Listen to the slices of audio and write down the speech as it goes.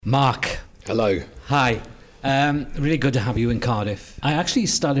Mark. Hello. Hi. Really good to have you in Cardiff. I actually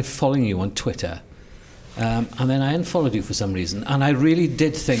started following you on Twitter, and then I unfollowed you for some reason, and I really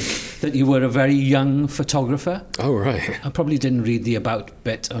did think that you were a very young photographer. Oh, right. I probably didn't read the about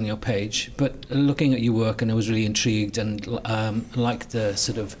bit on your page, but looking at your work, and I was really intrigued and liked the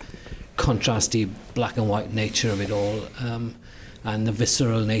sort of contrasty black and white nature of it all, and the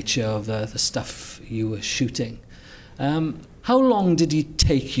visceral nature of the stuff you were shooting. How long did it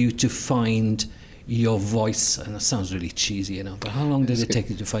take you to find your voice? And it sounds really cheesy, but how long did it take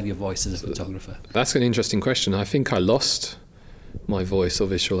you to find your voice as a photographer? That's an interesting question. I think I lost my voice or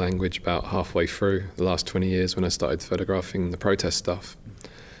visual language about halfway through the last 20 years when I started photographing the protest stuff.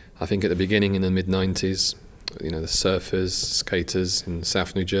 I think at the beginning in the mid-90s, the surfers, skaters in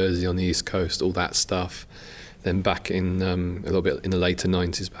South New Jersey, on the East Coast, all that stuff. Then back in a little bit in the later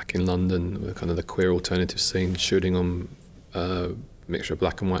 90s, back in London, with kind of the queer alternative scene, shooting on a mixture of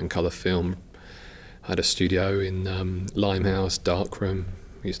black and white and colour film. I had a studio in Limehouse, Darkroom.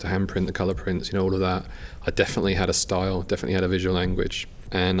 We used to handprint the colour prints, all of that. I definitely had a style, definitely had a visual language,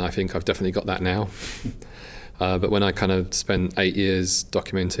 and I think I've definitely got that now. But when I kind of spent 8 years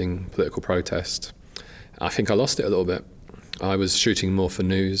documenting political protest, I think I lost it a little bit. I was shooting more for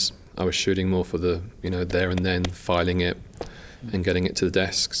news. I was shooting more for the, there and then, filing it and getting it to the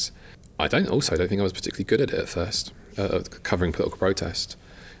desks. I don't think I was particularly good at it at first, covering political protest.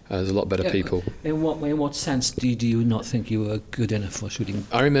 There's a lot better people. In what sense do you not think you were good enough for shooting?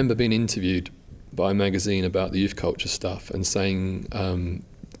 I remember being interviewed by a magazine about the youth culture stuff and saying,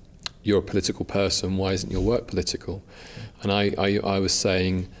 you're a political person, why isn't your work political? And I was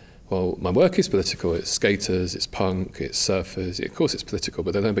saying, well, my work is political. It's skaters, it's punk, it's surfers. Of course it's political,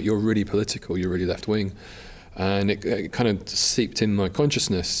 but you're really political, you're really left-wing. And it kind of seeped in my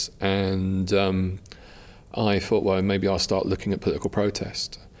consciousness. And I thought, well, maybe I'll start looking at political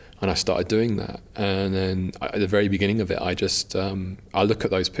protest. And I started doing that. And then at the very beginning of it, I look at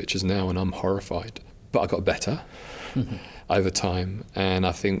those pictures now and I'm horrified. But I got better over time. And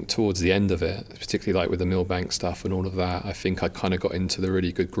I think towards the end of it, particularly like with the Millbank stuff and all of that, I think I kind of got into the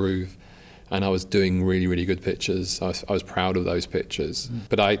really good groove. And I was doing really, really good pictures. I was proud of those pictures.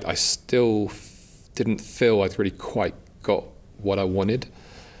 But I still didn't feel I'd really quite got what I wanted.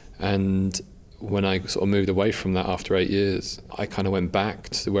 And when I sort of moved away from that after 8 years, I kind of went back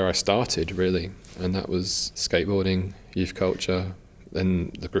to where I started, really. And that was skateboarding, youth culture,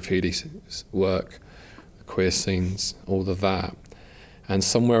 then the graffiti work, the queer scenes, all of that. And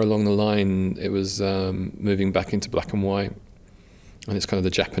somewhere along the line, it was moving back into black and white. And it's kind of the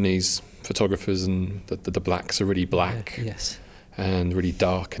Japanese photographers, and the blacks are really black. Yes. And really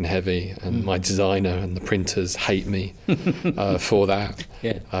dark and heavy, and my designer and the printers hate me for that.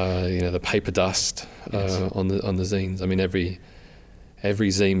 Yeah. The paper dust on the zines. I mean, every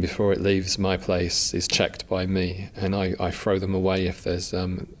zine before it leaves my place is checked by me, and I throw them away if there's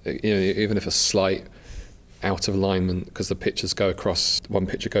even if a slight out of alignment, because the pictures one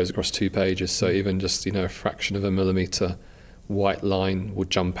picture goes across 2 pages, so even just a fraction of a millimeter white line would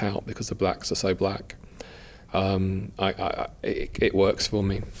jump out because the blacks are so black. It works for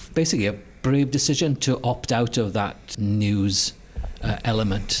me. Basically, a brave decision to opt out of that news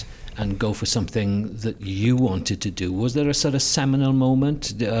element and go for something that you wanted to do. Was there a sort of seminal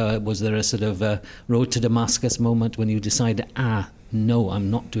moment? Was there a sort of road to Damascus moment when you decided, no, I'm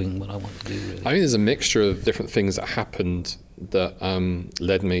not doing what I want to do, really? I think there's a mixture of different things that happened that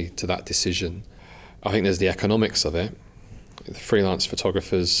led me to that decision. I think there's the economics of it. The freelance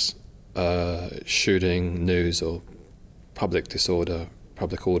photographers shooting news or public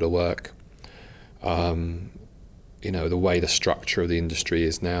order work. The way the structure of the industry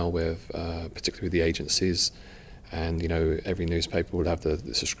is now, with particularly with the agencies, and every newspaper would have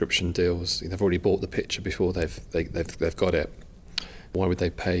the subscription deals. They've already bought the picture before they've got it. Why would they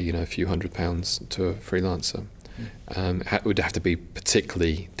pay a few £100s to a freelancer? It would have to be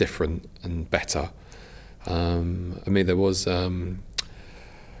particularly different and better. There was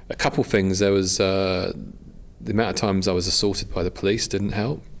a couple things. There was the amount of times I was assaulted by the police didn't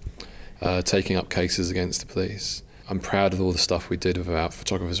help, taking up cases against the police. I'm proud of all the stuff we did about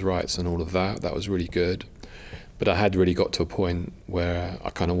photographers' rights and all of that. That was really good. But I had really got to a point where I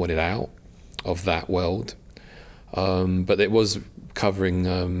kind of wanted out of that world. But it was covering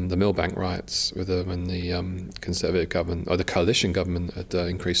the Millbank riots when the Conservative government, or the coalition government, had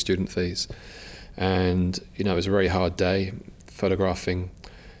increased student fees. And, it was a very hard day photographing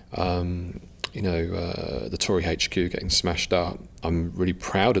the Tory HQ getting smashed up. I'm really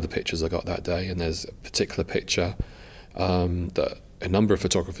proud of the pictures I got that day, and there's a particular picture that a number of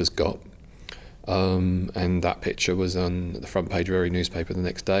photographers got And that picture was on the front page of every newspaper the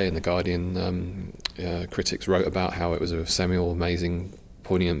next day, and the Guardian critics wrote about how it was a seminal, amazing,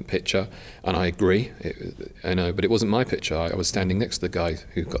 poignant picture, and I agree. But it wasn't my picture. I was standing next to the guy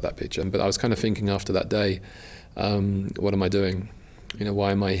who got that picture. But I was kind of thinking after that day, what am I doing?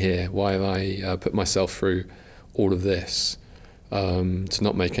 Why am I here? Why have I put myself through all of this to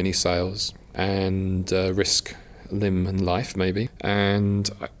not make any sales and risk limb and life maybe? And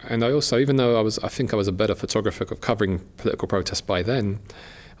I also, even though I think I was a better photographer of covering political protests by then,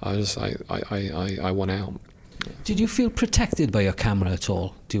 I won out. Did you feel protected by your camera at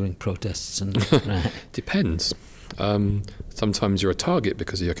all during protests? Depends. Sometimes you're a target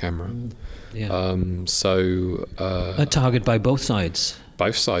because of your camera. Yeah. A target by both sides?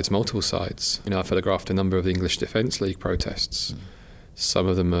 Both sides, multiple sides. I photographed a number of the English Defence League protests. Some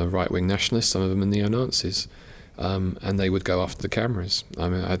of them are right-wing nationalists, some of them are neo-Nazis. And they would go after the cameras. I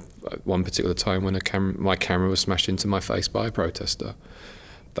had one particular time when my camera was smashed into my face by a protester.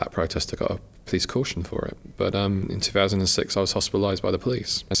 That protester got a police caution for it. But in 2006, I was hospitalised by the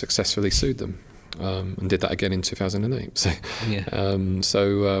police. I successfully sued them and did that again in 2008.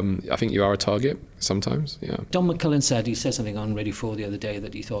 So, I think you are a target sometimes, yeah. Don McCullin said something on Radio 4 the other day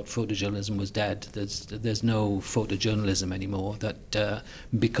that he thought photojournalism was dead. There's no photojournalism anymore, that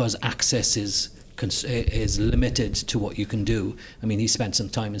because access is limited to what you can do. I mean, he spent some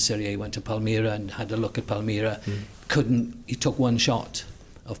time in Syria. He went to Palmyra and had a look at Palmyra. He took one shot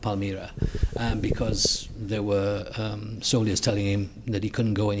of Palmyra because there were soldiers telling him that he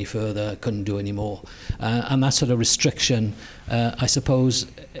couldn't go any further, couldn't do any more. And that sort of restriction, I suppose,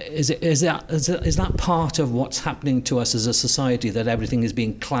 is that part of what's happening to us as a society, that everything is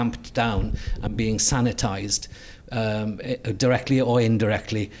being clamped down and being sanitized? Directly or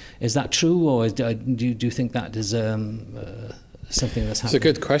indirectly. Is that true, or do you think that is something that's happening? It's a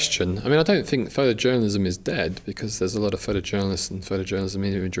good question. I mean, I don't think photojournalism is dead, because there's a lot of photojournalists and photojournalism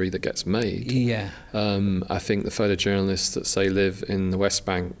imagery that gets made. Yeah. I think the photojournalists that, say, live in the West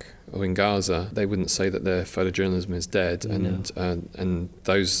Bank or in Gaza, they wouldn't say that their photojournalism is dead. And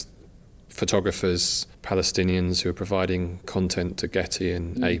those photographers, Palestinians who are providing content to Getty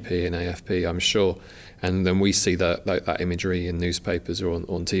and AP and AFP, I'm sure, and then we see that imagery in newspapers or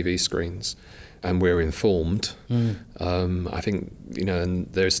on TV screens, and we're informed. I think, and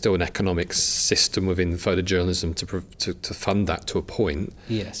there's still an economic system within photojournalism to fund that to a point.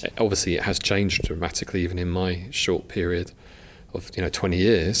 Yes. Obviously, it has changed dramatically, even in my short period of 20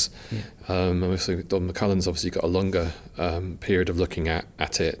 years. Yeah. Obviously, Don McCullin's obviously got a longer period of looking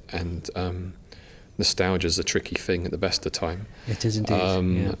at it, and nostalgia is a tricky thing at the best of time. It is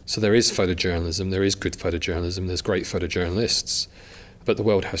indeed. So there is photojournalism, there is good photojournalism, there's great photojournalists, but the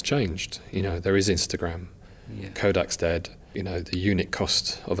world has changed. There is Instagram. Yeah. Kodak's dead. The unit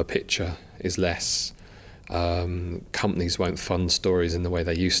cost of a picture is less. Companies won't fund stories in the way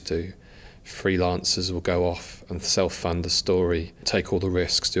they used to. Freelancers will go off and self-fund a story, take all the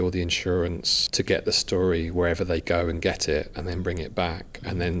risks, do all the insurance to get the story wherever they go and get it, and then bring it back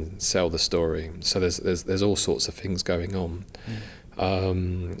and then sell the story. So there's all sorts of things going on.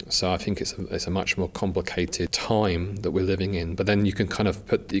 So I think it's a much more complicated time that we're living in. But then you can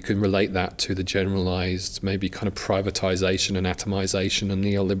relate that to the generalised, maybe kind of privatisation and atomization and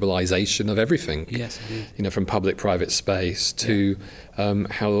neoliberalisation of everything. Yes, indeed. From public-private space to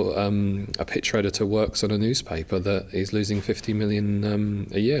how a picture editor works on a newspaper that is losing 50 million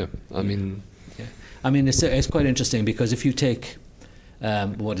a year. I mean, it's quite interesting, because if you take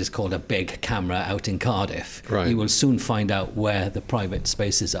what is called a big camera out in Cardiff, right, you will soon find out where the private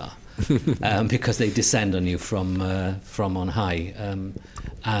spaces are, because they descend on you from on high,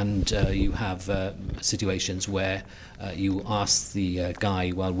 and you have situations where you ask the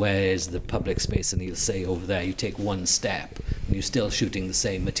guy, well, where is the public space, and he'll say over there. You take one step and you're still shooting the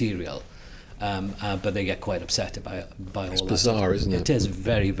same material. But they get quite upset by all that. It's bizarre, isn't it? It is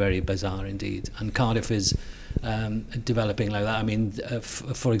very, very bizarre indeed. And Cardiff is developing like that. I mean,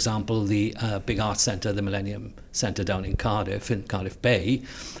 for example, the big arts centre, the Millennium Centre down in Cardiff Bay,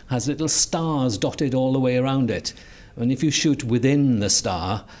 has little stars dotted all the way around it. And if you shoot within the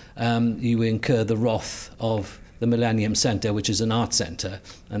star, you incur the wrath of the Millennium Centre, which is an art centre,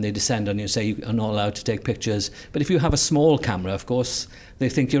 and they descend on you and say you are not allowed to take pictures. But if you have a small camera, of course, they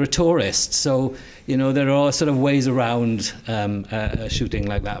think you're a tourist. So, there are sort of ways around shooting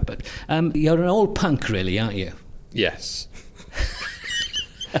like that. But you're an old punk, really, aren't you? Yes.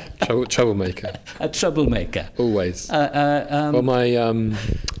 Troublemaker. A troublemaker. Always. Well,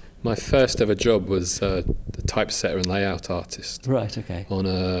 my first ever job was the typesetter and layout artist. Right, okay. On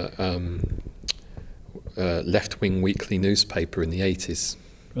a left-wing weekly newspaper in the 80s.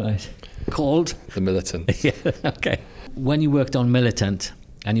 Right. Called? The Militant. Yeah, okay. When you worked on Militant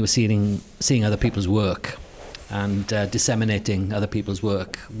and you were seeing other people's work and disseminating other people's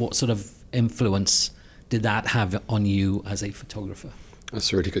work, what sort of influence did that have on you as a photographer?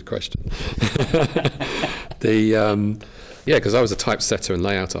 That's a really good question. Because I was a typesetter and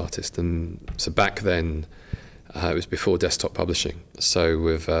layout artist, and so back then it was before desktop publishing. So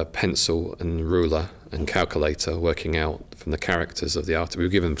with pencil and ruler and calculator, working out from the characters of the art, we were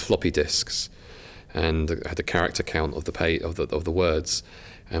given floppy disks and had the character count of the page of the words,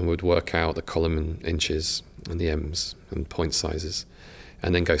 and would work out the column in inches and the M's and point sizes,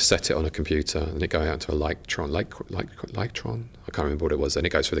 and then go set it on a computer, and it go out to a Lightron. I can't remember what it was. And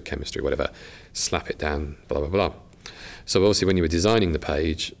it goes through the chemistry, whatever. Slap it down, blah blah blah. So obviously, when you were designing the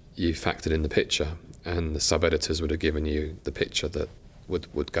page, you factored in the picture, and the sub editors would have given you the picture that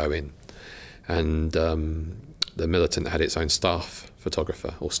would go in. And the Militant had its own staff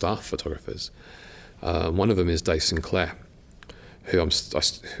photographer or staff photographers. One of them is Dave Sinclair, who I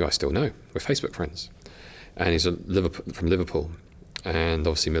still know. We're Facebook friends, and he's from Liverpool. And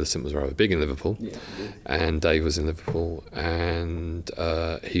obviously Militant was rather big in Liverpool, and Dave was in Liverpool, and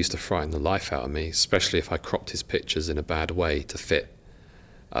he used to frighten the life out of me, especially if I cropped his pictures in a bad way to fit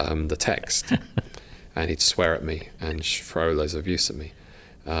the text. And he'd swear at me and throw loads of abuse at me.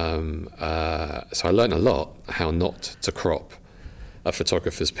 So I learned a lot how not to crop a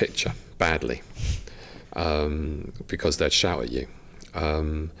photographer's picture badly, because they'd shout at you.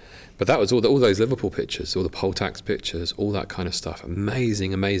 But that was all those Liverpool pictures, all the poll tax pictures, all that kind of stuff.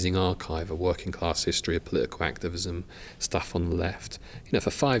 Amazing archive of working class history, of political activism, stuff on the left. For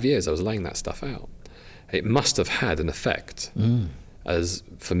 5 years I was laying that stuff out. It must have had an effect as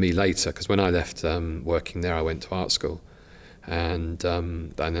for me later, because when I left working there, I went to art school and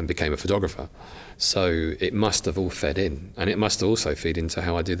then became a photographer. So it must have all fed in, and it must have also fed into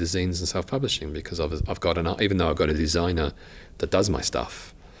how I do the zines and self-publishing, because I've got even though I've got a designer that does my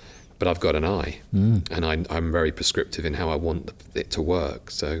stuff, but I've got an eye, and I'm very prescriptive in how I want it to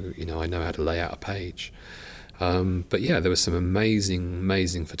work. So I know how to lay out a page. But yeah, there was some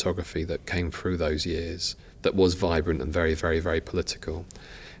amazing photography that came through those years that was vibrant and very, very, very political.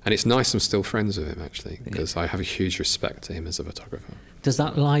 And it's nice I'm still friends with him, actually, because I have a huge respect to him as a photographer. Does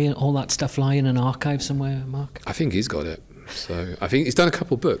all that stuff lie in an archive somewhere, Mark? I think he's got it. So I think he's done a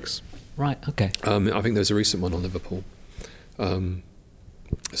couple of books. Right, okay. I think there's a recent one on Liverpool. I mean,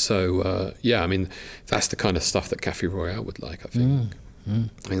 that's the kind of stuff that Cafe Royale would like, I think. I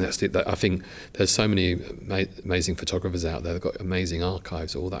think I think there's so many amazing photographers out there. They've got amazing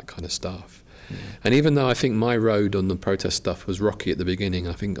archives, all that kind of stuff. And even though I think my road on the protest stuff was rocky at the beginning,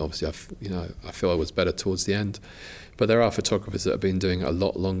 I think obviously I feel I was better towards the end. But there are photographers that have been doing it a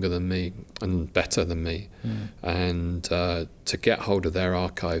lot longer than me and better than me, and to get hold of their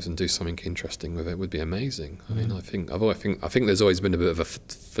archives and do something interesting with it would be amazing. I mean, I think there's always been a bit of a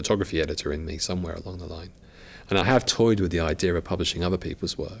photography editor in me somewhere along the line, and I have toyed with the idea of publishing other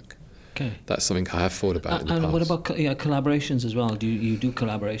people's work. Okay. That's something I have thought about in the past. And what about collaborations as well? Do you do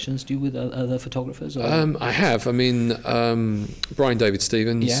collaborations? Do you with other photographers? Or? I have. I mean, Brian David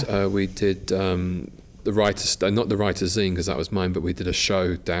Stevens. We did the writers, not the writers' zine because that was mine, but we did a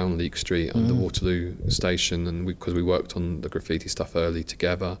show down Leek Street under Waterloo Station, and because we worked on the graffiti stuff early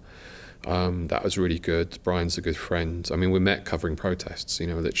together. That was really good. Brian's a good friend. I mean, we met covering protests.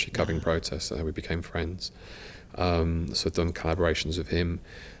 Literally covering protests. We became friends. So I've done collaborations with him.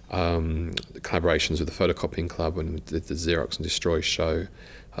 Collaborations with the Photocopying Club when we did the Xerox and Destroy show.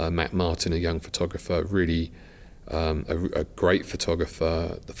 Matt Martin, a young photographer, really a great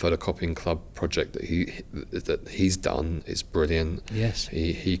photographer. The Photocopying Club project that he's done is brilliant. Yes,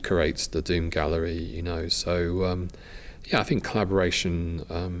 he curates the Doom Gallery. So I think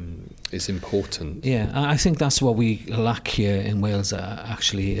collaboration is important. Yeah, I think that's what we lack here in Wales.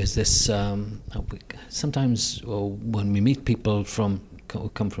 Actually, is this sometimes when we meet people who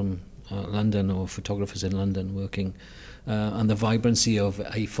come from London, or photographers in London working, and the vibrancy of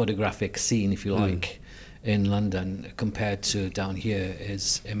a photographic scene, if you like, in London compared to down here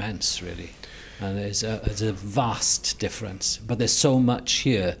is immense, really. And there's a vast difference. But there's so much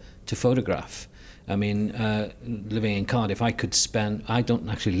here to photograph. I mean, living in Cardiff, I don't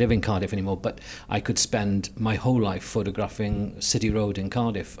actually live in Cardiff anymore, but I could spend my whole life photographing City Road in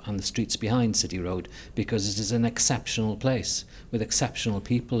Cardiff and the streets behind City Road, because it is an exceptional place with exceptional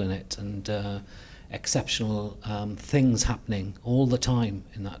people in it, and exceptional things happening all the time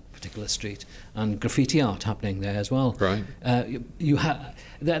in that particular street, and graffiti art happening there as well. Right.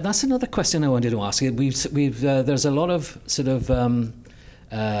 That's another question I wanted to ask. There's a lot of sort of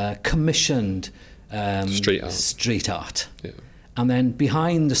commissioned street art. Yeah. and then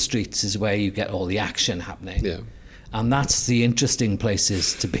behind the streets is where you get all the action happening. Yeah. And that's the interesting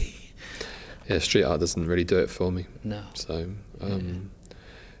places to be. Yeah, street art doesn't really do it for me. No. So,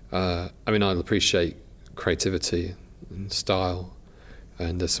 I mean, I'll appreciate creativity and style,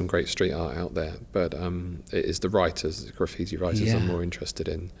 and there's some great street art out there, but it is the writers, the graffiti writers I'm more interested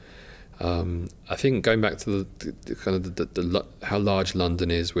in. I think going back to the kind of the how large London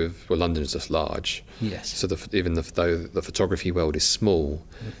is London is just large. Yes. So though the photography world is small,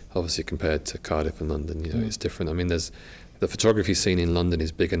 obviously compared to Cardiff and London, it's different. I mean, the photography scene in London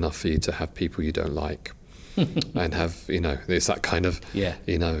is big enough for you to have people you don't like. And have, it's that kind of,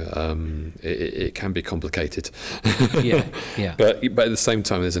 it can be complicated. Yeah. But at the same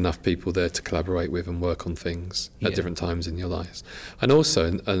time, there's enough people there to collaborate with and work on things at different times in your lives. And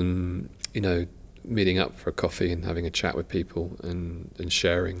also, meeting up for a coffee and having a chat with people and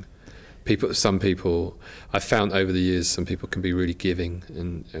sharing. Some people, I've found over the years, some people can be really giving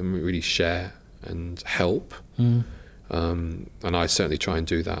and really share and help. And I certainly try and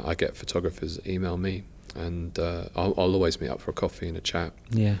do that. I get photographers email me. And I'll always meet up for a coffee and a chat.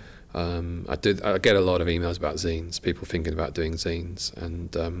 Yeah. I get a lot of emails about zines, people thinking about doing zines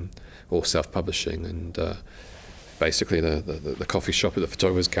and or self-publishing, and basically the coffee shop at the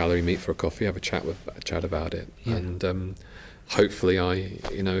photographer's gallery, meet for a coffee, have a chat about it, and hopefully I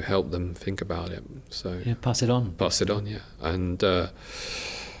help them think about it. So pass it on, yeah. And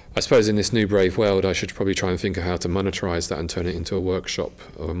I suppose in this new brave world, I should probably try and think of how to monetize that and turn it into a workshop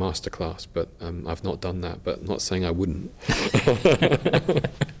or a masterclass. But I've not done that. But not saying I wouldn't.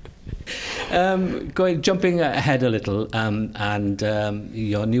 Jumping ahead a little, and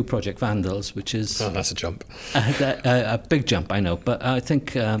your new project, Vandals, which is that's a jump, a big jump, I know. But I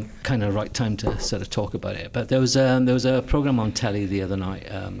think kind of right time to sort of talk about it. But there was a program on telly the other night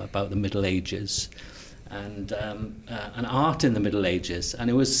about the Middle Ages. And art in the Middle Ages, and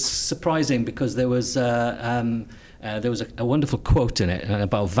it was surprising because there was a wonderful quote in it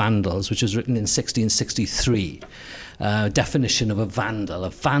about vandals, which was written in 1663. Definition of a vandal: a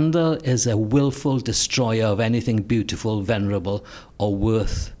vandal is a willful destroyer of anything beautiful, venerable, or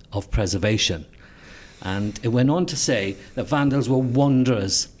worth of preservation. And it went on to say that vandals were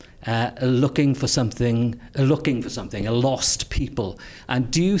wanderers. Looking for something, a lost people. And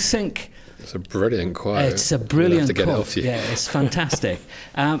do you think? It's a brilliant quote. It's a brilliant quote. Off you. Yeah, it's fantastic.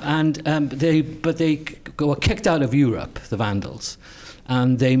 They were kicked out of Europe, the Vandals,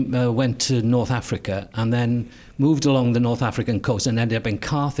 and they went to North Africa and then moved along the North African coast and ended up in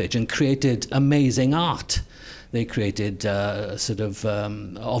Carthage and created amazing art. They created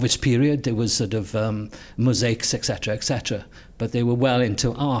of its period. There was sort of mosaics, etc., etc. But they were well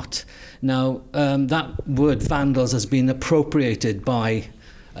into art. Now, that word vandals has been appropriated by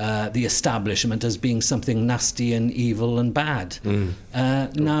the establishment as being something nasty and evil and bad.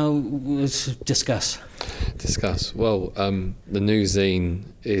 Now, let's discuss. Well, the new zine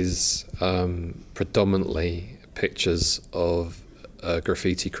is predominantly pictures of a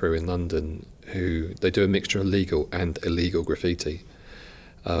graffiti crew in London who they do a mixture of legal and illegal graffiti.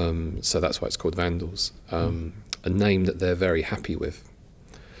 So that's why it's called Vandals, a name that they're very happy with.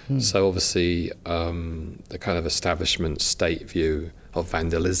 So obviously the kind of establishment state view of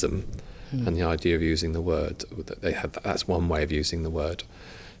vandalism and the idea of using the word, that's one way of using the word.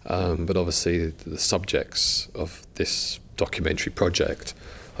 But obviously the subjects of this documentary project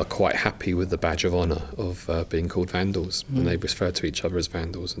are quite happy with the badge of honour of being called vandals, and they refer to each other as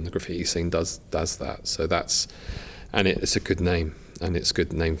vandals, and the graffiti scene does that. So it's a good name, and it's a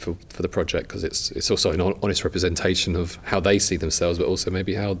good name for the project because it's also an honest representation of how they see themselves, but also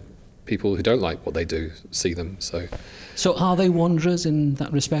maybe how people who don't like what they do see them. So are they wanderers in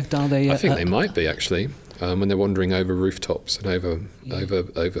that respect? Are they? I think they might be actually, when they're wandering over rooftops and over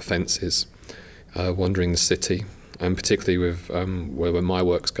fences, wandering the city, and particularly with where my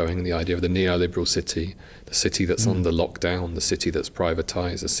work's going, the idea of the neoliberal city, the city that's under lockdown, the city that's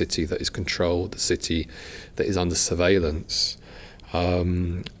privatised, the city that is controlled, the city that is under surveillance,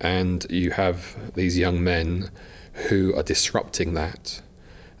 and you have these young men who are disrupting that.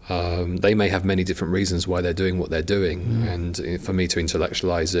 They may have many different reasons why they're doing what they're doing, and for me to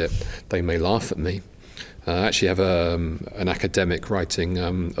intellectualise it, they may laugh at me. I actually have an academic writing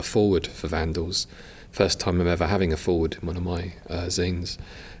a foreword for Vandals. First time I'm ever having a foreword in one of my zines.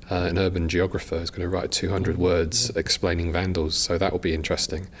 An urban geographer is going to write 200 words explaining Vandals, so that will be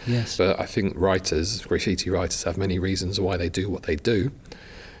interesting. Yes. But I think graffiti writers have many reasons why they do what they do.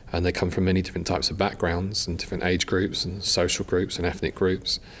 and they come from many different types of backgrounds and different age groups and social groups and ethnic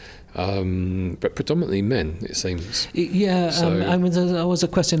groups. But predominantly men, it seems. Yeah, that was a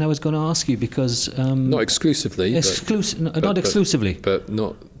question I was going to ask you, because not exclusively, not exclusively, but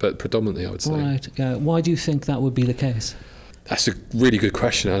predominantly, I would say. Right. Why do you think that would be the case? That's a really good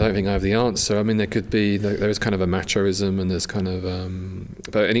question. I don't think I have the answer. I mean, there is kind of a machoism, and there's kind of,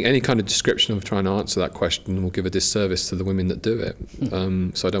 but any kind of description of trying to answer that question will give a disservice to the women that do it.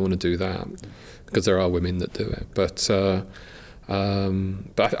 So I don't want to do that, because there are women that do it. But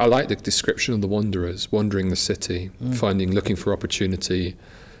I like the description of the wanderers, wandering the city, looking for opportunity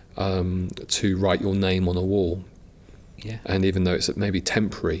to write your name on a wall. Yeah. And even though it's maybe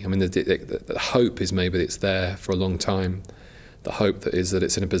temporary, I mean, the hope is maybe it's there for a long time. The hope is that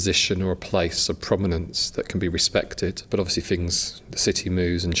it's in a position or a place of prominence that can be respected. But obviously the city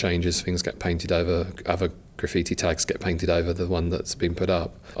moves and changes, things get painted over, other graffiti tags get painted over the one that's been put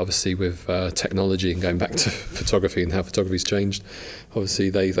up. Obviously with technology and going back to photography and how photography's changed,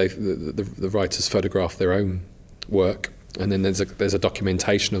 obviously the writers photograph their own work, and then there's a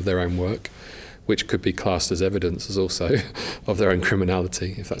documentation of their own work, which could be classed as evidence as also of their own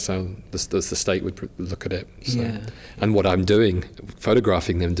criminality, if that's how the state would look at it. So. Yeah. And what I'm doing,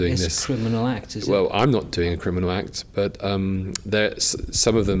 photographing them doing it's this. A criminal act, is it? Well, I'm not doing a criminal act, but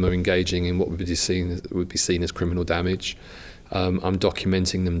some of them are engaging in what would be seen as criminal damage. I'm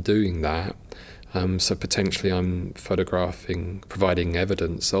documenting them doing that. So potentially I'm providing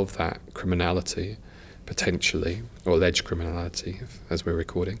evidence of that criminality, potentially, or alleged criminality, as we're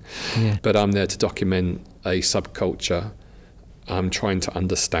recording. Yeah. But I'm there to document a subculture. I'm trying to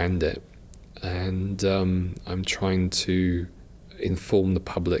understand it, and I'm trying to inform the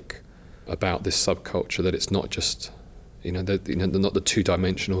public about this subculture, that it's not just, not the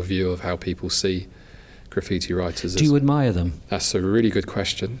two-dimensional view of how people see graffiti writers. Do you admire them? That's a really good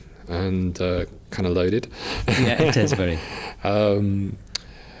question, and kind of loaded. Yeah, it is very.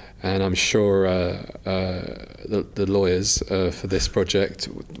 And I'm sure the lawyers for this project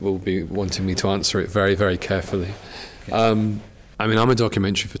will be wanting me to answer it very, very carefully. Okay. I mean, I'm a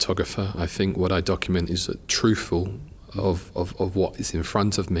documentary photographer. I think what I document is truthful of what is in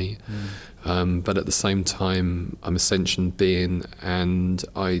front of me. But at the same time, I'm a sentient being, and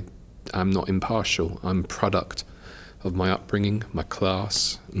I'm not impartial. I'm a product of my upbringing, my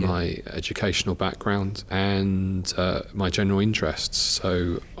class, my educational background, and my general interests.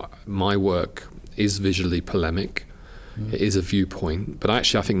 So my work is visually polemic. It is a viewpoint, but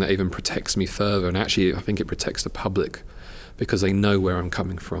actually I think that even protects me further, and actually I think it protects the public, because they know where I'm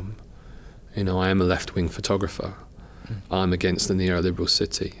coming from. I am a left-wing photographer. I'm against the neoliberal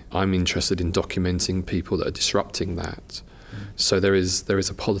city. I'm interested in documenting people that are disrupting that. So there is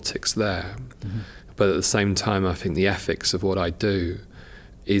a politics there. But at the same time, I think the ethics of what I do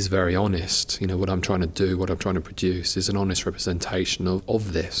is very honest. What I'm trying to do, what I'm trying to produce is an honest representation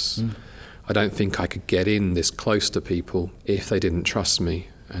of this. I don't think I could get in this close to people if they didn't trust me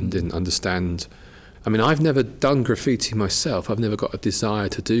and didn't understand. I mean, I've never done graffiti myself. I've never got a desire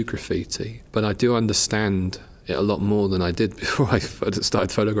to do graffiti. But I do understand it a lot more than I did before I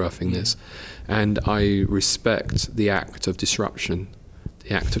started photographing this. And I respect the act of disruption,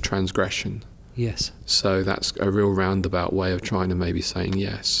 the act of transgression. Yes. So that's a real roundabout way of trying to maybe saying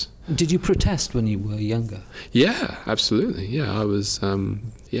yes. Did you protest when you were younger? Yeah, absolutely. Yeah, I was.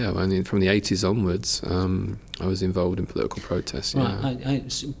 From the 80s onwards, I was involved in political protests. Yeah.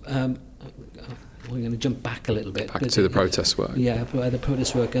 Right. We're going to jump back a little bit. Back to the protest work. Yeah, the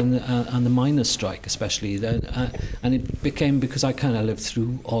protest work and the miners' strike especially. And it became, because I kind of lived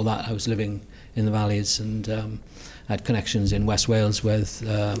through all that. I was living in the valleys and had connections in West Wales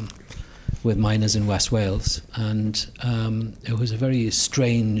with miners in West Wales, and it was a very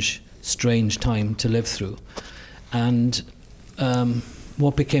strange time to live through. And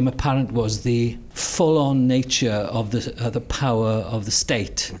what became apparent was the full-on nature of the power of the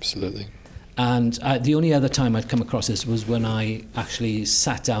state. Absolutely. And the only other time I'd come across this was when I actually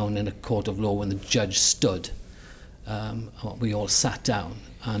sat down in a court of law when the judge stood. We all sat down,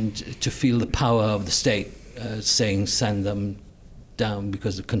 and to feel the power of the state saying send them down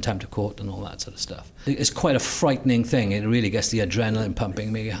because of contempt of court and all that sort of stuff. It's quite a frightening thing. It really gets the adrenaline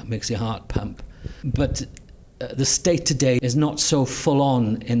pumping, makes your heart pump. But the state today is not so full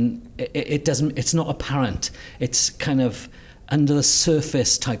on. It's not apparent. It's kind of under the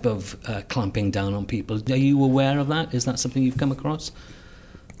surface type of clamping down on people. Are you aware of that? Is that something you've come across?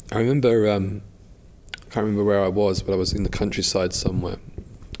 I remember, I can't remember where I was, but I was in the countryside somewhere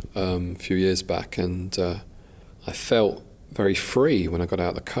a few years back, and I felt very free when I got out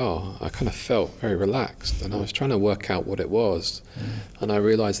of the car. I kind of felt very relaxed, and I was trying to work out what it was, and I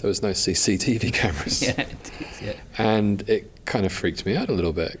realised there was no CCTV cameras. Yeah, indeed, yeah. And it kind of freaked me out a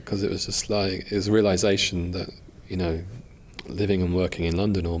little bit, because it was just like, it was a realisation that, you know, living and working in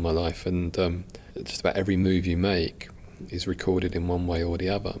London all my life, and just about every move you make is recorded in one way or the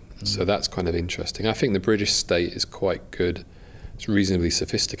other. So that's kind of interesting. I think the British state is quite good. It's reasonably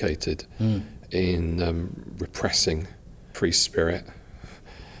sophisticated in repressing free spirit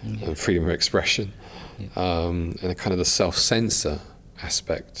and freedom of expression, and a kind of the self-censor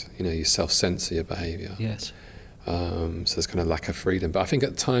aspect. You know, you self-censor your behaviour. Yes. So there's kind of lack of freedom. But I think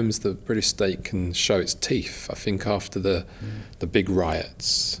at times the British state can show its teeth. I think after the big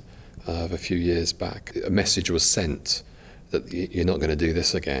riots of a few years back, a message was sent that you're not going to do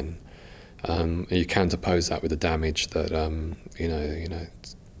this again. And you counterpose that with the damage that, you know,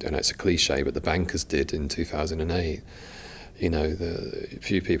 I know it's a cliche, but the bankers did in 2008. You know, the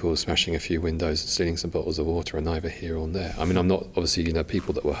few people smashing a few windows and stealing some bottles of water are neither here or there. I mean, I'm not, obviously, you know,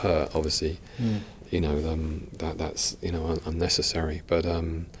 people that were hurt, obviously, you know, that's, you know, unnecessary. But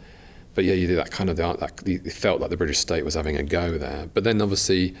yeah, you do that kind of, it felt like the British state was having a go there. But then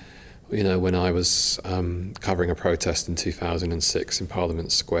obviously, you know, when I was covering a protest in 2006 in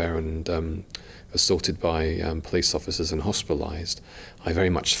Parliament Square and assaulted by police officers and hospitalised, I very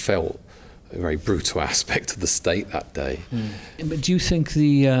much felt a very brutal aspect of the state that day. But do you think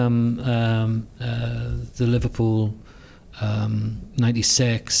the Liverpool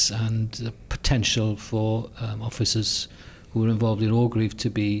 96 and the potential for officers who were involved in Orgreave to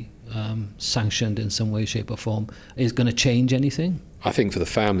be sanctioned in some way, shape or form is going to change anything? I think for the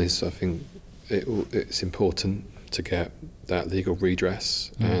families, I think it's important to get that legal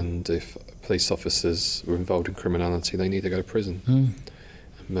redress, and if police officers were involved in criminality, they need to go to prison.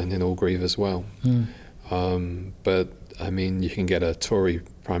 And in Orgreave as well. But I mean, you can get a Tory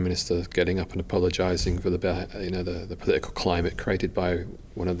Prime Minister getting up and apologising for the political climate created by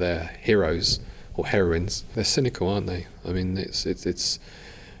one of their heroes or heroines. They're cynical, aren't they? I mean, it's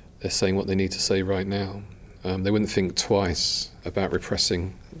they're saying what they need to say right now. They wouldn't think twice about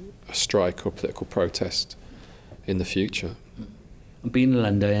repressing a strike or political protest in the future. Being a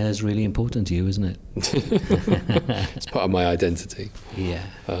Londoner is really important to you, isn't it? It's part of my identity. Yeah.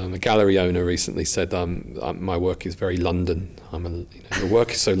 A gallery owner recently said, my work is very London. The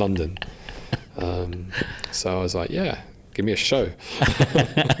work is so London. So I was like, yeah, give me a show.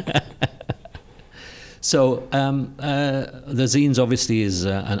 So the zines obviously is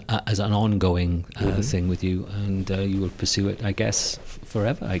an ongoing thing with you, and you will pursue it, I guess,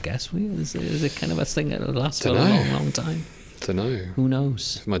 forever, I guess. Is it kind of a thing that will last for a long, long time? To know. Who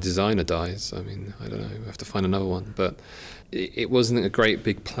knows? If my designer dies, I mean, I don't know. I have to find another one. But it wasn't a great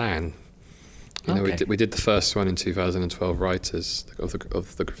big plan. You know, we did the first one in 2012, Writers, of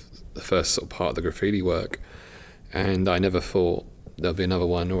the first sort of part of the graffiti work, and I never thought there'll be another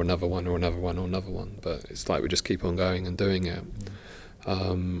one or another one or another one or another one. But it's like we just keep on going and doing it.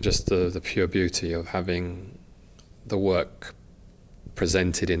 Just the pure beauty of having the work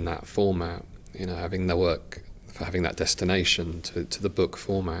presented in that format. You know, having the work. For having that destination to the book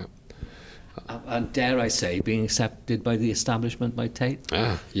format. And dare I say, being accepted by the establishment, by Tate?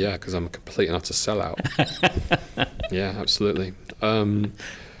 Yeah, because I'm a complete and utter sellout. Yeah, absolutely.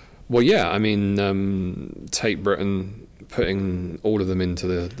 Well, yeah, I mean, Tate Britain putting all of them into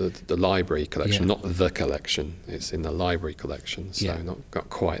the library collection, not the collection, it's in the library collection, so not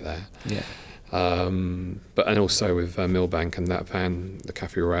quite there. Yeah. But and also with Milbank and that van, the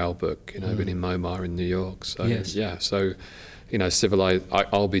Cafe Royale book, you know, been in MoMA in New York. So so you know,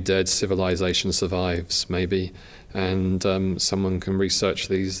 I'll Be Dead, Civilization Survives, maybe, and someone can research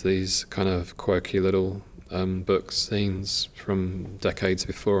these kind of quirky little books, scenes from decades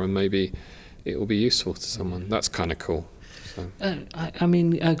before, and maybe it will be useful to someone. That's kind of cool. So. I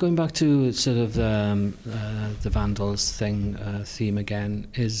mean, going back to sort of the Vandals theme again,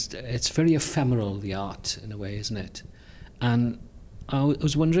 it's very ephemeral, the art, in a way, isn't it? And I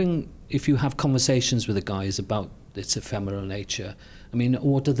was wondering if you have conversations with the guys about its ephemeral nature. I mean,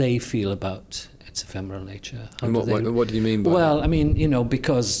 what do they feel about its ephemeral nature? And what do you mean by that? Well, I mean, you know,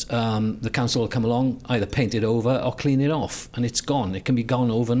 because the council will come along, either paint it over or clean it off, and it's gone. It can be gone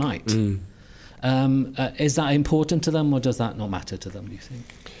overnight. Is that important to them, or does that not matter to them, do you think?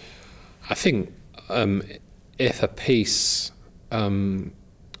 I think if a piece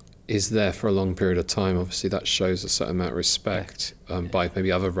is there for a long period of time, obviously that shows a certain amount of respect by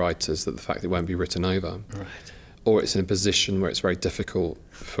maybe other writers, that the fact it won't be written over. Right. Or it's in a position where it's very difficult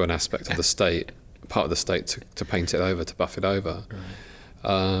for an aspect of the state, part of the state, to paint it over, to buff it over.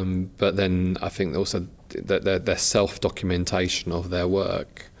 But then I think also that their self-documentation of their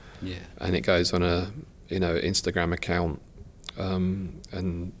work, and it goes on a Instagram account,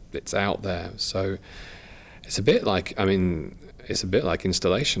 and it's out there. So it's a bit like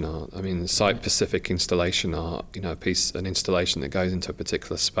installation art. I mean, site-specific installation art. An installation that goes into a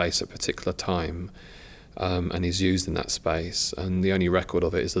particular space at a particular time. And is used in that space, and the only record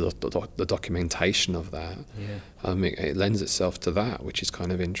of it is the documentation of that. It lends itself to that, which is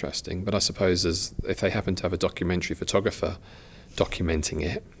kind of interesting. But I suppose if they happen to have a documentary photographer documenting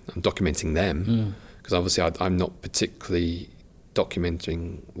it, I'm documenting them, because obviously I'm not particularly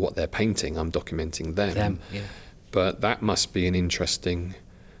documenting what they're painting, I'm documenting them. But that must be an interesting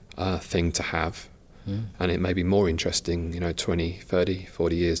thing to have. And it may be more interesting, 20, 30,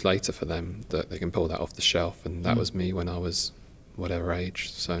 40 years later for them, that they can pull that off the shelf. And that was me when I was whatever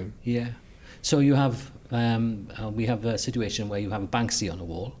age. So So you have, we have a situation where you have a Banksy on a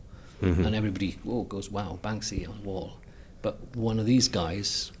wall, and everybody goes, wow, Banksy on a wall. But one of these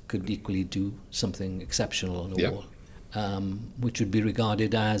guys could equally do something exceptional on a wall, which would be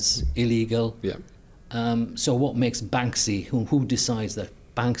regarded as illegal. So what makes Banksy, who decides that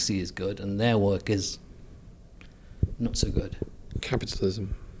Banksy is good and their work is not so good?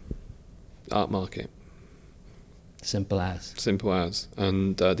 Capitalism. Art market. Simple as.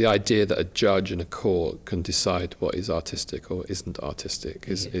 And the idea that a judge in a court can decide what is artistic or isn't artistic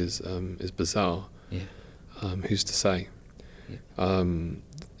is bizarre. Who's to say? I'm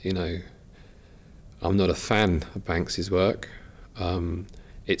not a fan of Banksy's work.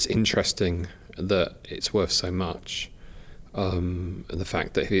 It's interesting that it's worth so much. And the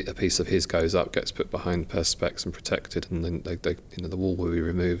fact that a piece of his goes up, gets put behind perspex and protected, and then the wall will be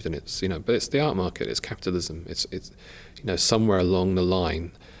removed, and it's but it's the art market, it's capitalism. It's somewhere along the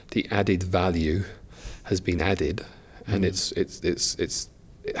line, the added value has been added, and it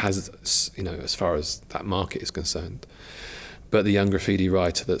has as far as that market is concerned. But the young graffiti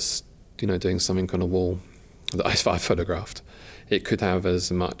writer that's doing something on a wall that I photographed, it could have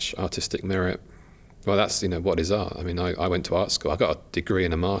as much artistic merit. Well, that's what is art. I mean, I went to art school. I got a degree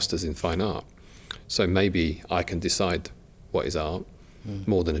and a master's in fine art, so maybe I can decide what is art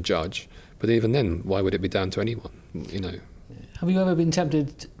more than a judge. But even then, why would it be down to anyone? Have you ever been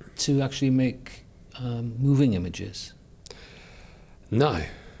tempted to actually make moving images? No,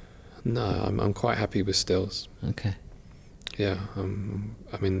 I'm quite happy with stills. Okay. Yeah,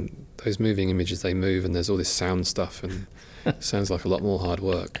 I mean, those moving images, they move, and there's all this sound stuff, and it sounds like a lot more hard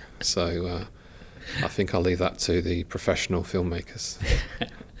work. So. I think I'll leave that to the professional filmmakers.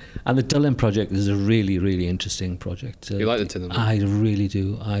 And the Dillon project is a really, really interesting project. You like the Dillon? I really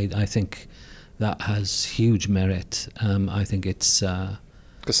do. I think that has huge merit. I think it's...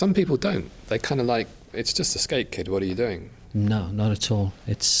 Because some people don't. They kind of like, it's just a skate kid, what are you doing? No, not at all.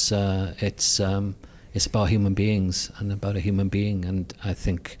 It's about human beings and about a human being, and I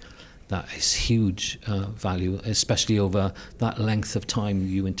think that is huge value, especially over that length of time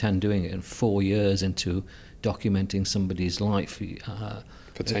you intend doing it, in 4 years into documenting somebody's life.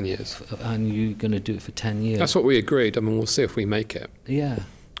 For 10 years. And you're going to do it for 10 years. That's what we agreed. I mean, we'll see if we make it. Yeah.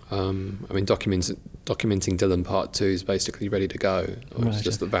 I mean, documenting Dillon Part 2 is basically ready to go. It's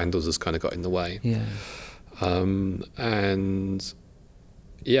just that Vandals has kind of got in the way. Yeah. And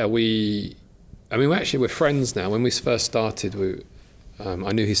yeah, we're friends now. When we first started,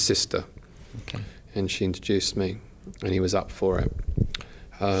 I knew his sister, and she introduced me, and he was up for it.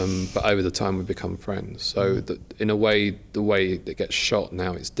 But over the time, we've become friends. So in a way, the way it gets shot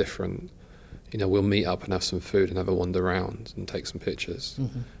now is different. We'll meet up and have some food and have a wander around and take some pictures.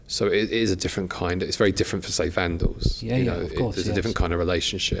 So it is a different kind. It's very different for, say, Vandals. Of course, there's a different kind of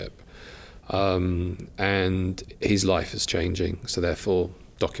relationship. And his life is changing, so therefore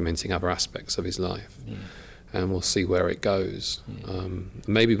documenting other aspects of his life. And we'll see where it goes.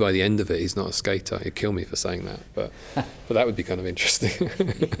 Maybe by the end of it, he's not a skater. He'd kill me for saying that, but that would be kind of interesting.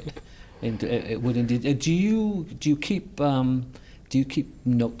 It would indeed. Do you keep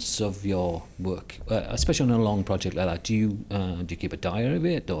notes of your work, especially on a long project like that? Do you keep a diary of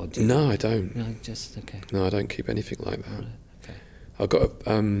it, or No, I don't. No, just okay. No, I don't keep anything like that. Right,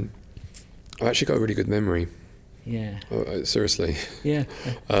 okay. I've actually got a really good memory. Yeah. Seriously. Yeah.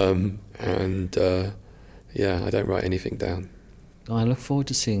 Yeah, I don't write anything down. I look forward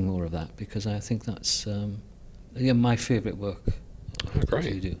to seeing more of that, because I think that's my favourite work.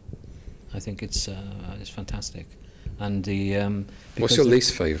 Great. You do. I think it's fantastic. And what's your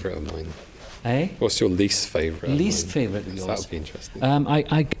least favourite of mine? What's your least favourite? Least favourite of yours? That would be interesting.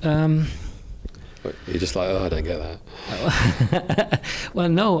 You're just like, I don't get that. Well,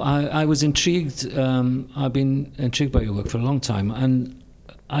 no, I was intrigued. I've been intrigued by your work for a long time, and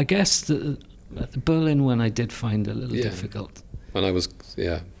I guess the Berlin one I did find a little difficult. And I was,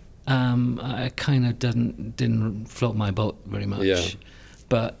 I kind of didn't float my boat very much. Yeah.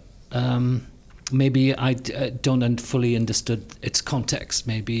 But maybe I don't fully understood its context.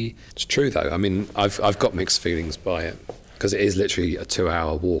 Maybe it's true though. I mean, I've got mixed feelings by it because it is literally a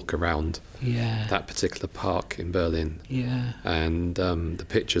 2-hour walk around that particular park in Berlin. Yeah. And the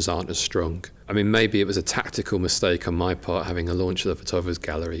pictures aren't as strong. I mean, maybe it was a tactical mistake on my part having a launch of the Photographer's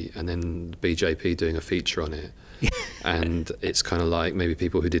Gallery and then BJP doing a feature on it. And it's kind of like maybe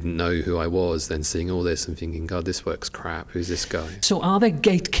people who didn't know who I was then seeing all this and thinking, God, this work's crap. Who's this guy? So are there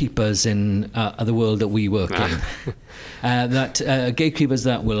gatekeepers in the world that we work in? Gatekeepers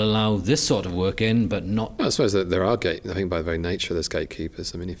that will allow this sort of work in, but not... Well, I suppose that there are I think by very nature there's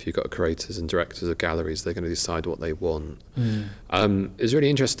gatekeepers. I mean, if you've got curators and directors of galleries, they're going to decide what they want. It's really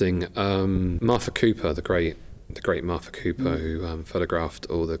interesting. Martha Cooper, the great Martha Cooper, who photographed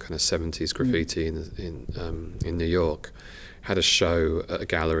all the kind of 70s graffiti in New York, had a show at a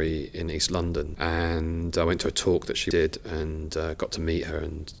gallery in East London, and I went to a talk that she did and got to meet her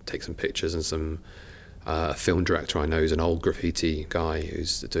and take some pictures, and a film director I know who's an old graffiti guy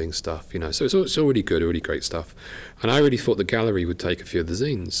who's doing stuff, so it's all really good, really great stuff. And I really thought the gallery would take a few of the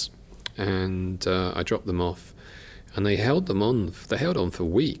zines, and I dropped them off, and they held on for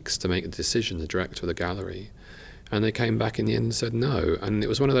weeks to make a decision, the director of the gallery. And they came back in the end and said no. And it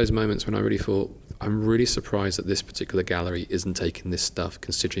was one of those moments when I really thought, I'm really surprised that this particular gallery isn't taking this stuff,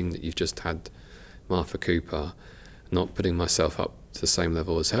 considering that you've just had Martha Cooper, not putting myself up to the same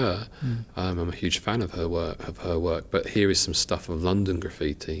level as her. I'm a huge fan of her work. But here is some stuff of London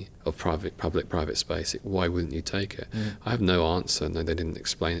graffiti, of public-private space. Why wouldn't you take it? I have no answer. No, they didn't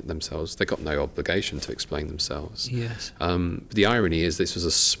explain it themselves. They got no obligation to explain themselves. Yes. But the irony is this was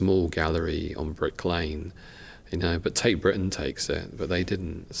a small gallery on Brick Lane, but Tate Britain takes it, but they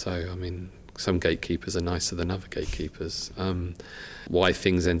didn't. So, I mean, some gatekeepers are nicer than other gatekeepers. Why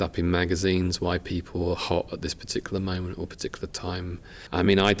things end up in magazines, why people are hot at this particular moment or particular time. I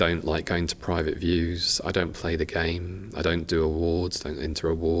mean, I don't like going to private views. I don't play the game. I don't do awards, don't enter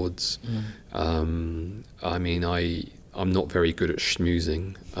awards. I mean, I'm not very good at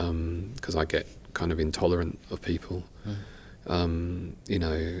schmoozing because I get kind of intolerant of people.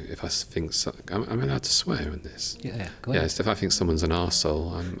 If I think I'm allowed to swear in this. Yeah, go ahead. Yes, if I think someone's an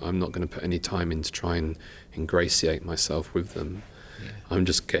arsehole, I'm not going to put any time in to try and ingratiate myself with them. Yeah. I'm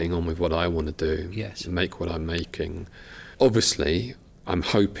just getting on with what I want to do. Yes. Make what I'm making. Obviously, I'm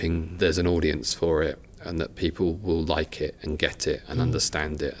hoping there's an audience for it and that people will like it and get it and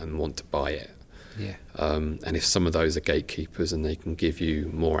understand it and want to buy it. Yeah. And if some of those are gatekeepers and they can give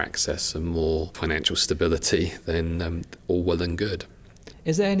you more access and more financial stability, then all well and good.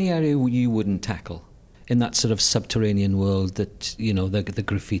 Is there any area you wouldn't tackle in that sort of subterranean world that, the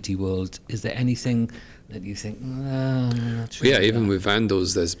graffiti world? Is there anything that you think, I'm not sure? Yeah, even with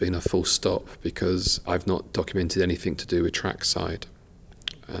vandals, there's been a full stop because I've not documented anything to do with trackside.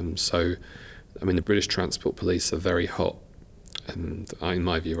 The British Transport Police are very hot and, in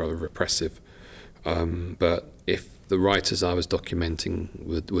my view, rather repressive. But if the writers I was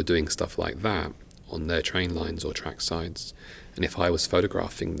documenting were doing stuff like that on their train lines or track sides, and if I was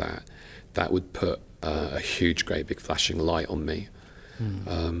photographing that would put a huge, great big flashing light on me.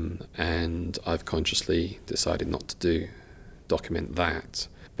 And I've consciously decided not to document that.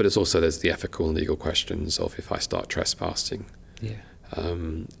 But there's the ethical and legal questions of if I start trespassing,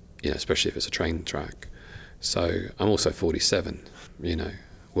 especially if it's a train track. So I'm also 47,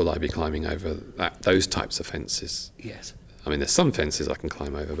 Will I be climbing over those types of fences? Yes. I mean, there's some fences I can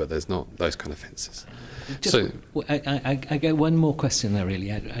climb over, but there's not those kind of fences. I get one more question there, really.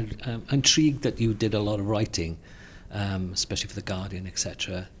 I'm intrigued that you did a lot of writing, especially for The Guardian,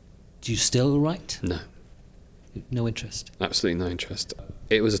 etc. Do you still write? No. No interest? Absolutely no interest.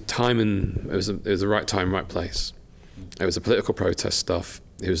 It was a time and it was the right time, right place. It was the political protest stuff.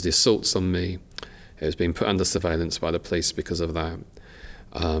 It was the assaults on me. It was being put under surveillance by the police because of that.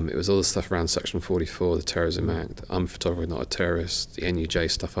 It was all the stuff around Section 44, the Terrorism Act. I'm a photographer, not a terrorist. The NUJ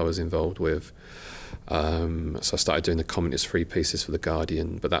stuff I was involved with. So I started doing the communist-free pieces for The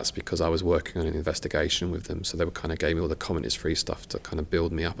Guardian, but that's because I was working on an investigation with them. So they were kind of gave me all the communist-free stuff to kind of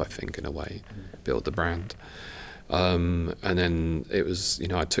build me up, I think, in a way, build the brand. And then it was,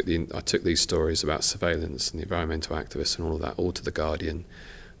 I took these stories about surveillance and the environmental activists and all of that, all to The Guardian.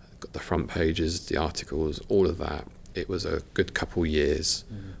 Got the front pages, the articles, all of that. It was a good couple years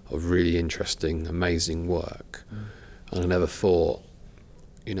of really interesting, amazing work. And I never thought,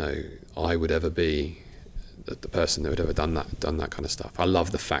 I would ever be the person that would ever done that kind of stuff. I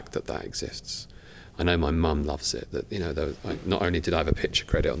love the fact that exists. I know my mum loves it. That not only did I have a picture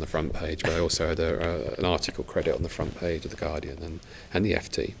credit on the front page, but I also had an article credit on the front page of the Guardian and the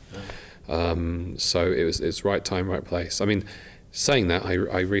FT. So it's right time, right place. I mean, saying that,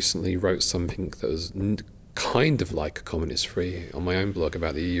 I recently wrote something that was kind of like a communist free on my own blog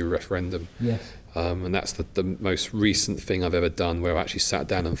about the EU referendum. Yes. And that's the most recent thing I've ever done where I actually sat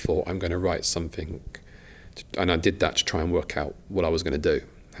down and thought, I'm going to write something. And I did that to try and work out what I was going to do,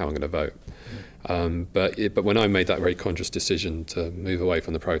 how I'm going to vote. But when I made that very conscious decision to move away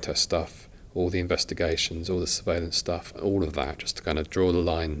from the protest stuff, all the investigations, all the surveillance stuff, all of that, just to kind of draw the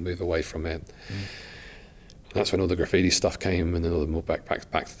line, move away from it. That's when all the graffiti stuff came, and then all the more back to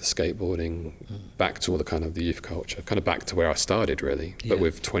the skateboarding, back to all the kind of the youth culture, kind of back to where I started really, but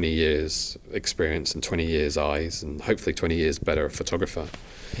with 20 years experience and 20 years eyes, and hopefully 20 years better photographer.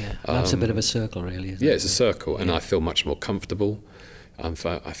 Yeah, that's a bit of a circle really, isn't it? Yeah, it's a circle, and I feel much more comfortable. I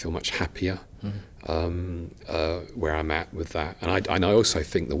feel much happier where I'm at with that, and I also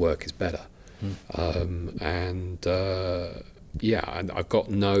think the work is better. I've got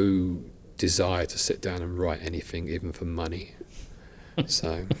no desire to sit down and write anything, even for money.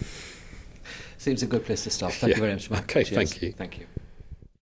 So seems a good place to stop. Thank you very much, Mark. Okay, Cheers. thank you. Thank you.